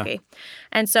like a cookie. Yeah.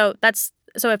 And so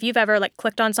if you've ever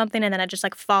clicked on something and then it just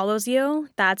follows you,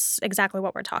 that's exactly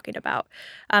what we're talking about.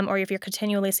 Or if you're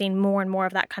continually seeing more and more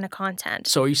of that kind of content.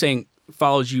 So are you saying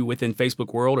follows you within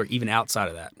Facebook world or even outside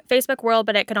of that? Facebook world,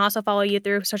 but it can also follow you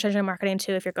through search engine marketing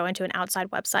too if you're going to an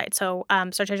outside website. So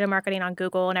search engine marketing on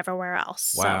Google and everywhere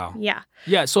else. Wow. So, yeah.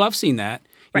 Yeah, so I've seen that.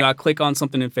 Right. I click on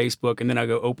something in Facebook and then I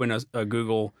go open a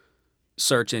Google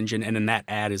search engine and then that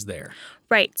ad is there.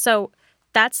 Right. So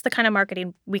that's the kind of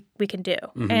marketing we can do.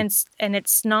 Mm-hmm. And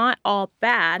it's not all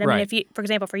bad. I mean, if you, for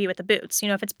example, for you with the boots,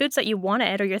 if it's boots that you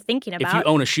wanted or you're thinking about. If you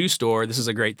own a shoe store, this is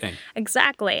a great thing.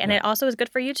 Exactly. And it also is good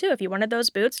for you too. If you wanted those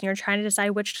boots and you're trying to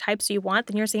decide which types you want,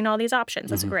 then you're seeing all these options.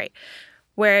 That's great.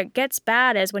 Where it gets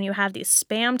bad is when you have these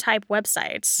spam type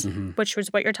websites, which was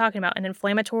what you're talking about, an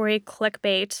inflammatory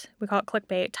clickbait, we call it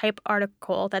clickbait type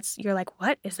article you're like,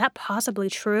 what? Is that possibly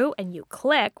true? And you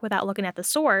click without looking at the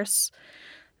source,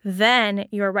 then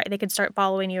you're right. They can start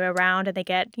following you around and they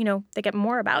get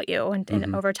more about you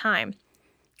and over time.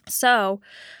 So,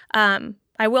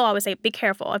 I will always say, be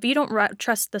careful. If you don't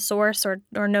trust the source or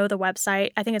know the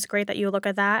website, I think it's great that you look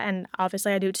at that, and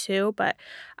obviously I do too, but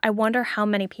I wonder how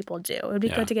many people do. It would be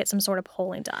good to get some sort of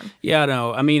polling done. Yeah,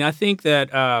 no. I mean, I think that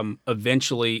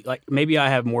eventually, like maybe I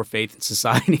have more faith in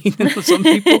society than some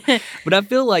people, but I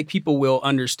feel like people will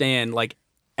understand, like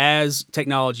as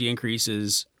technology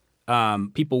increases,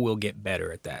 people will get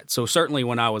better at that. So certainly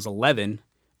when I was 11,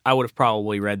 I would have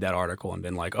probably read that article and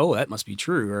been like, oh, that must be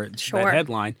true, or that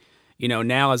headline.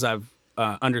 Now as I've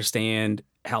understand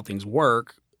how things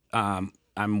work, I'm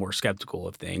more skeptical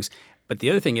of things. But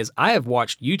the other thing is I have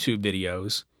watched YouTube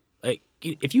videos. Like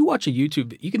if you watch a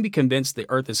YouTube, you can be convinced the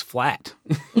earth is flat.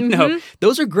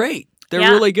 Those are great.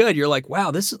 They're really good. You're like, wow,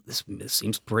 this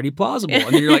seems pretty plausible.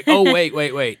 And then you're like, oh,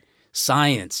 wait.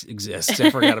 Science exists.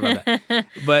 I forgot about that.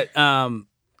 But,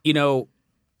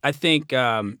 I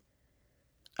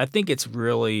think it's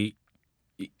really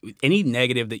any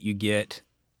negative that you get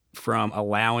from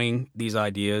allowing these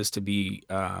ideas to be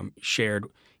shared,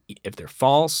 if they're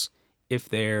false, if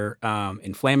they're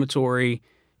inflammatory,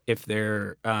 if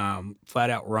they're flat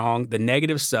out wrong, the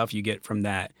negative stuff you get from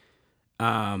that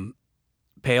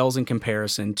pales in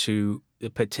comparison to the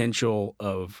potential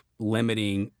of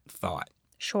limiting thought.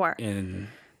 Sure.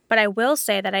 But I will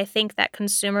say that I think that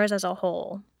consumers as a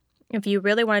whole, if you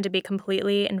really wanted to be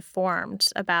completely informed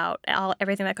about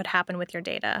everything that could happen with your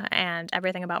data and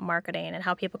everything about marketing and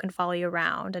how people can follow you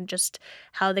around and just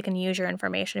how they can use your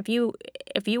information,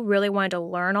 if you really wanted to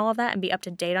learn all of that and be up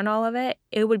to date on all of it,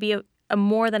 it would be a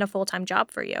more than a full-time job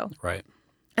for you. Right.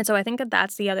 And so I think that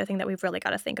that's the other thing that we've really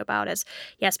got to think about is,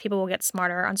 yes, people will get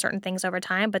smarter on certain things over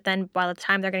time, but then by the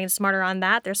time they're getting smarter on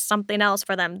that, there's something else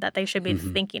for them that they should be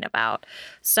thinking about.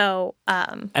 So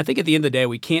I think at the end of the day,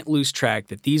 we can't lose track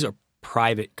that these are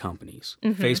private companies.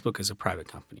 Facebook is a private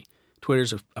company.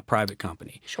 Twitter's a private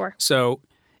company. Sure. So,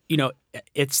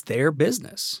 it's their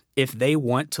business. If they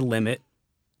want to limit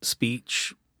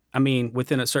speech, I mean,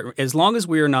 within a certain, as long as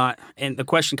we are not, and the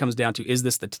question comes down to, is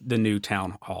this the new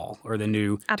town hall or the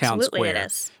new town square? It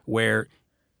is. Where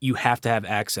you have to have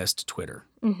access to Twitter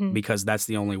because that's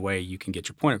the only way you can get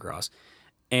your point across.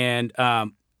 And,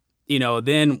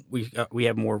 then we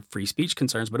have more free speech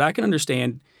concerns, but I can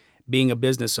understand being a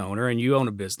business owner and you own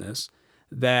a business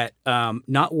that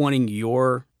not wanting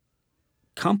your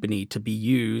company to be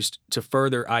used to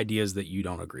further ideas that you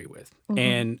don't agree with.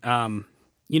 And,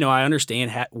 I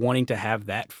understand wanting to have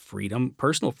that freedom,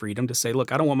 personal freedom to say,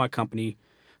 look, I don't want my company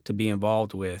to be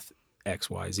involved with X,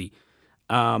 Y, Z.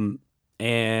 I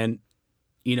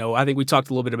think we talked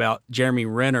a little bit about Jeremy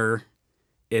Renner.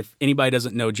 If anybody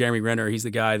doesn't know Jeremy Renner, he's the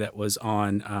guy that was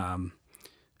on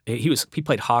he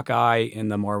played Hawkeye in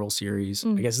the Marvel series.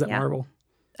 I guess, is that Marvel?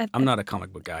 I'm not a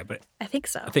comic book guy, but I think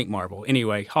so. I think Marvel.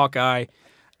 Anyway, Hawkeye.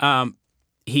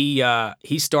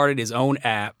 He started his own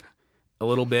app a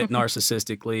little bit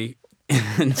narcissistically.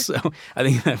 And so I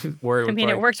think that word would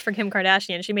it worked for Kim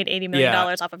Kardashian. She made $80 million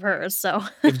off of hers. So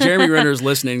if Jeremy Renner's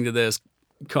listening to this,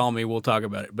 call me. We'll talk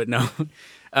about it. But no,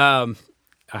 I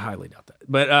highly doubt that.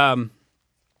 But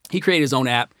he created his own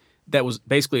app that was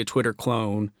basically a Twitter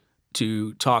clone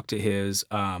to talk to his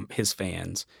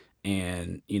fans.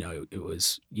 And, it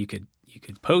was you could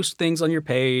post things on your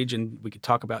page and we could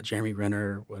talk about Jeremy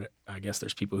Renner. I guess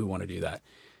there's people who want to do that.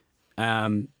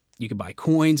 You could buy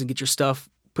coins and get your stuff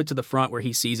put to the front where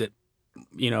he sees it,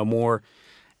 more.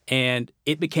 And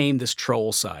it became this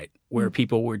troll site where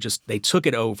people were they took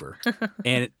it over.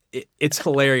 And it's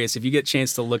hilarious. If you get a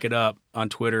chance to look it up on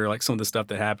Twitter, like some of the stuff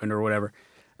that happened or whatever,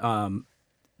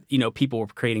 people were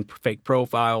creating fake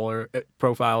profiles.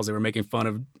 They were making fun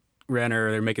of Renner.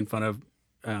 They were making fun of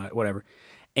whatever.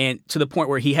 And to the point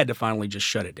where he had to finally just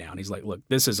shut it down. He's like, look,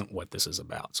 this isn't what this is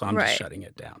about. So I'm just shutting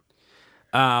it down.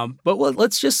 But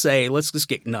let's just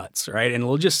get nuts, right? And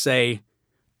we'll just say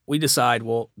we decide,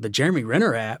 well, the Jeremy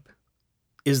Renner app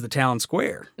is the town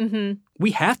square.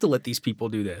 We have to let these people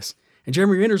do this. And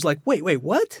Jeremy Renner's like, wait,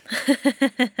 what?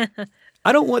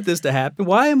 I don't want this to happen.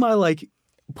 Why am I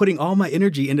putting all my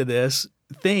energy into this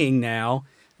thing now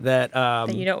that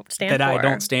you don't stand that for. I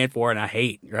don't stand for and I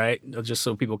hate, right? Just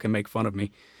so people can make fun of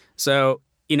me. So,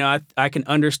 I can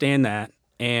understand that,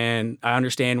 and I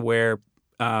understand where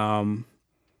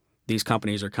these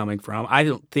companies are coming from. I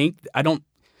don't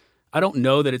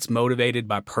know that it's motivated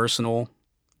by personal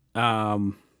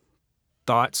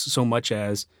thoughts so much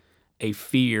as a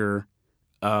fear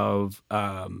of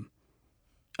a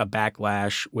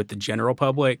backlash with the general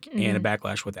public and a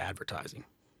backlash with advertising.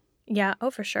 Yeah.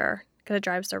 Oh, for sure. Because it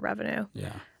drives their revenue.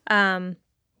 Yeah.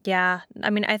 Yeah. I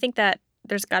mean, I think that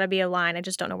there's got to be a line. I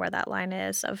just don't know where that line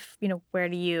is of, where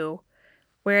do you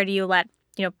let,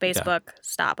 Facebook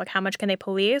stop? Like, how much can they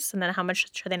police? And then how much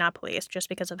should they not police just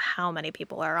because of how many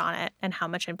people are on it and how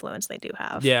much influence they do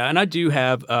have? Yeah. And I do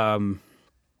have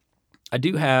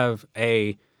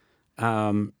a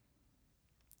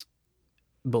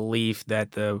belief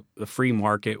that the free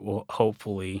market will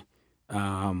hopefully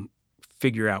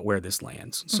figure out where this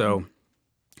lands. So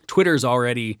Twitter's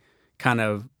already kind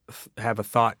of have a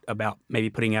thought about maybe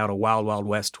putting out a Wild Wild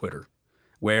West Twitter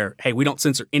where, hey, we don't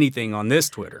censor anything on this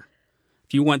Twitter.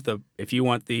 If you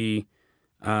want the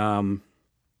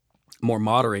more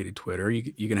moderated Twitter,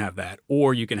 you can have that,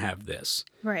 or you can have this.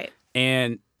 Right.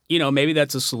 And maybe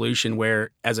that's a solution where,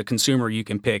 as a consumer, you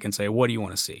can pick and say, what do you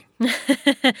want to see?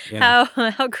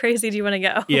 How crazy do you want to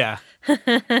go? Yeah.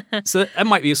 So that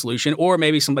might be a solution. Or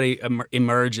maybe somebody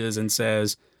emerges and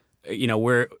says,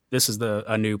 this is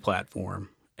a new platform,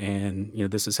 and,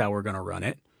 this is how we're going to run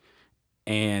it.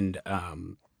 And,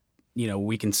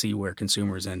 we can see where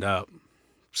consumers end up.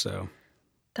 So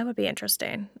that would be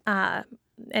interesting. And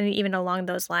even along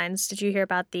those lines, did you hear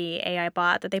about the AI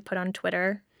bot that they put on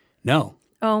Twitter? No.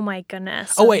 Oh my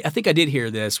goodness. Oh wait, I think I did hear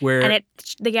this where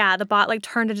the bot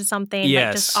turned into something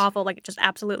just awful, just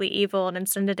absolutely evil and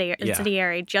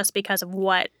incendiary just because of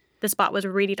what this bot was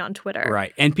reading on Twitter.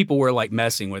 Right. And people were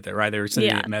messing with it, right? They were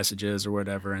sending it messages or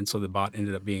whatever, and so the bot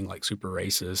ended up being super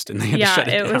racist, and they had to shut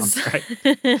it down.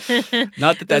 Right?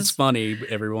 Not that that's funny,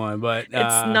 everyone, but it's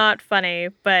not funny,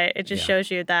 but it just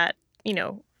shows you that,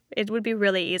 it would be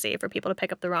really easy for people to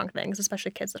pick up the wrong things,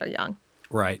 especially kids that are young.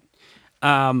 Right.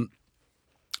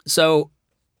 So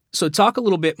talk a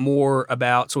little bit more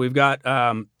about, so we've got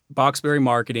Boxberry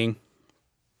Marketing.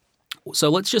 So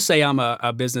let's just say I'm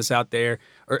a business out there.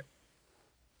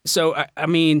 I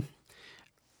mean,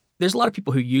 there's a lot of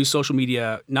people who use social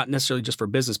media, not necessarily just for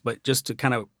business, but just to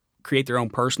kind of create their own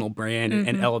personal brand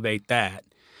and elevate that.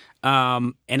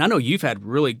 And I know you've had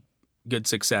really good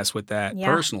success with that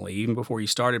personally, even before you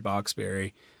started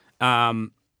Boxberry.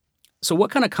 So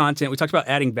what kind of content, we talked about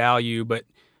adding value, but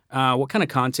what kind of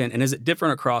content, and is it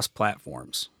different across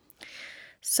platforms?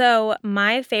 So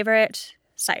my favorite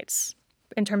sites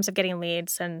in terms of getting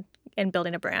leads and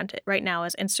building a brand right now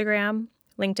is Instagram,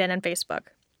 LinkedIn, and Facebook.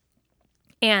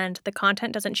 And the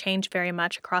content doesn't change very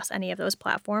much across any of those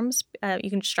platforms. You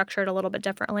can structure it a little bit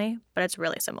differently, but it's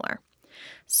really similar.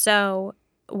 So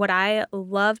what I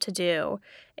love to do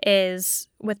is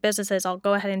with businesses, I'll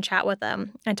go ahead and chat with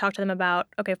them and talk to them about,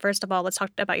 okay, first of all, let's talk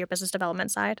about your business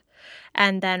development side.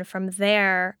 And then from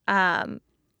there,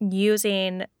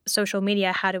 using social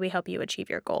media, how do we help you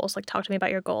achieve your goals? Talk to me about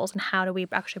your goals and how do we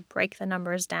actually break the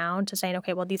numbers down to saying,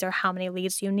 okay, well, these are how many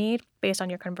leads you need based on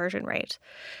your conversion rate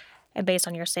and based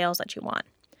on your sales that you want.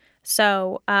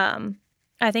 So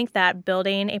I think that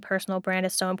building a personal brand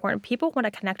is so important. People want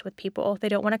to connect with people. They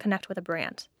don't want to connect with a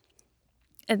brand.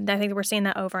 And I think that we're seeing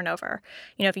that over and over.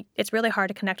 It's really hard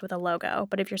to connect with a logo,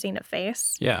 but if you're seeing a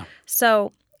face. Yeah.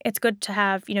 So it's good to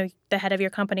have, the head of your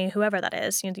company, whoever that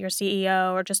is, your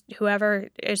CEO or just whoever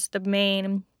is the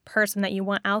main person that you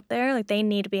want out there, they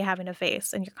need to be having a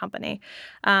face in your company.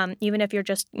 Even if you're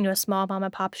just, a small mom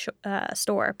and pop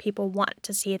store, people want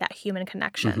to see that human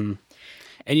connection. Mm-hmm.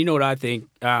 And you know what I think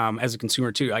as a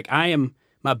consumer too,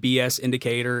 my BS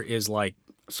indicator is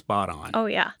spot on. Oh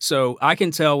yeah. So I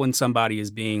can tell when somebody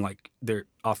is being they're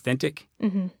authentic,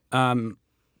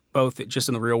 both just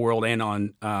in the real world and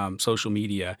on social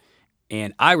media.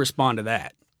 And I respond to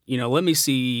that. Let me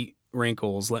see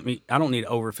wrinkles. I don't need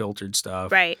over-filtered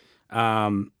stuff. Right.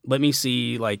 Let me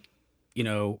see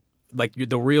the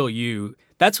real you.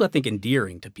 That's what I think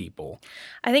endearing to people.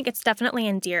 I think it's definitely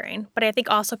endearing, but I think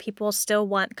also people still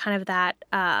want kind of that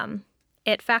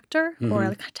it factor or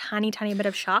a tiny, tiny bit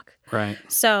of shock. Right.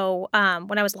 So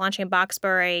when I was launching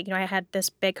Boxberry, I had this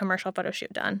big commercial photo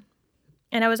shoot done.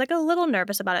 And I was a little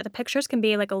nervous about it. The pictures can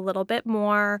be a little bit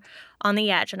more on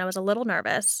the edge, and I was a little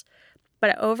nervous.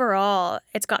 But overall,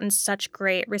 it's gotten such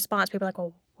great response. People are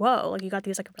well, whoa, you got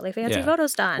these really fancy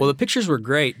photos done. Well, the pictures were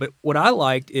great, but what I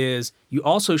liked is you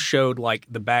also showed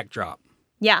the backdrop.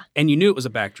 Yeah. And you knew it was a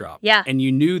backdrop. Yeah. And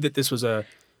you knew that this was a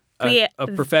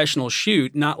professional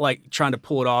shoot, not trying to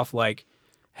pull it off hey.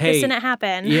 This didn't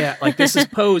happen. Yeah, this is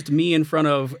posed me in front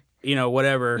of,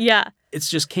 whatever. Yeah. It's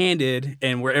just candid,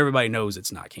 and where everybody knows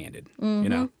it's not candid,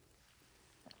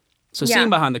 So Yeah. seeing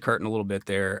behind the curtain a little bit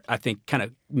there, I think kind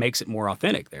of makes it more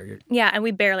authentic there. Yeah, and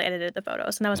we barely edited the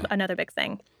photos, and that was another big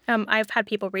thing. I've had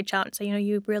people reach out and say,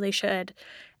 you really should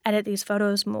edit these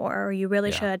photos more, or you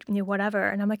really should, whatever.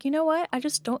 And I'm like, you know what? I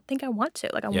just don't think I want to.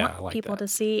 Like, I Yeah, want I like people that. to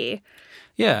see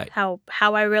Yeah. how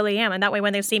I really am, and that way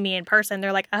when they see me in person,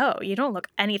 they're like, oh, you don't look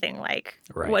anything like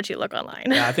Right. what you look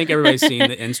online. Yeah, I think everybody's seen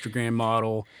the Instagram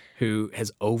model who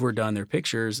has overdone their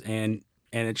pictures, and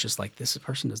it's just like, this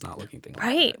person does not look anything like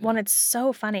Right. that. Well, it's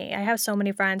so funny. I have so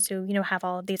many friends who, have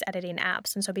all of these editing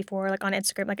apps. And so before, like on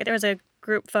Instagram, like there was a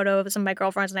group photo of some of my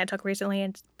girlfriends and I took recently,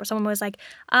 and someone was like,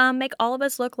 make all of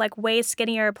us look like way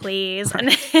skinnier, please. And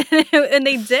and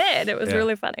they did. It was Yeah.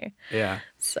 really funny. Yeah.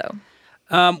 So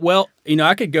Well,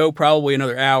 I could go probably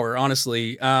another hour,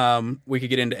 honestly. We could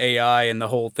get into AI and the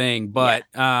whole thing, but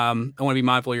I want to be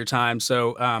mindful of your time.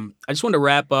 So I just wanted to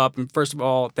wrap up. And first of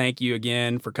all, thank you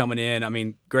again for coming in. I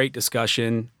mean, great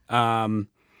discussion. And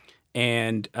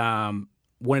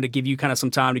wanted to give you kind of some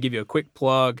time to give you a quick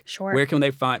plug. Sure. Where can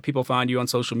people find you on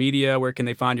social media? Where can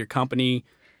they find your company?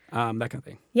 That kind of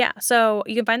thing. yeah, so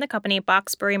you can find the company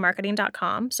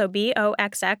boxburymarketing.com. So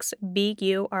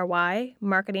BOXXBURY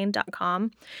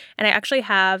marketing.com. And I actually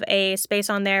have a space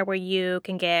on there where you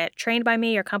can get trained by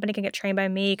me. Your company can get trained by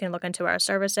me. You can look into our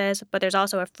services. But there's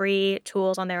also a free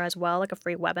tools on there as well, like a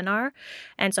free webinar.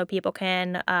 And so people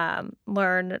can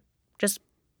learn just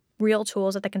real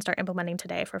tools that they can start implementing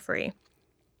today for free.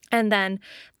 And then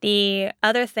the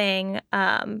other thing,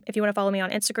 if you want to follow me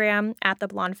on Instagram,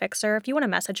 @TheBlondeFixer. If you want to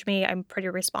message me, I'm pretty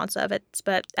responsive.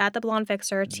 But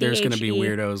 @TheBlondeFixer, There's going to be THE.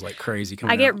 weirdos like crazy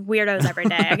coming I get out. weirdos every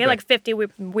day. I get like 50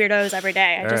 weirdos every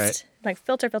day. I All just like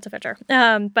filter.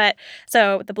 But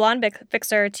so the Blonde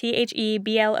Fixer,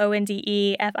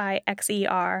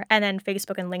 TheBlondeFixer, and then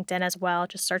Facebook and LinkedIn as well.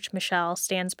 Just search Michelle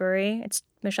Stansbury. It's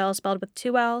Michelle spelled with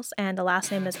 2 L's, and the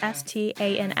last name is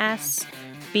STANSBURY.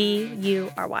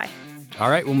 All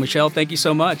right. Well, Michelle, thank you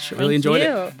so much. I really enjoyed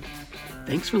it.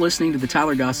 Thanks for listening to the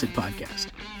Tyler Gossett Podcast.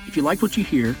 If you like what you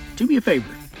hear, do me a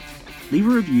favor. Leave a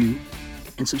review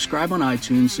and subscribe on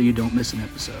iTunes so you don't miss an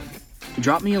episode. To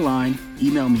drop me a line,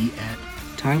 email me at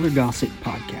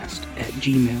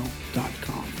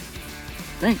TylerGossipPodcast@gmail.com.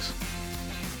 Thanks.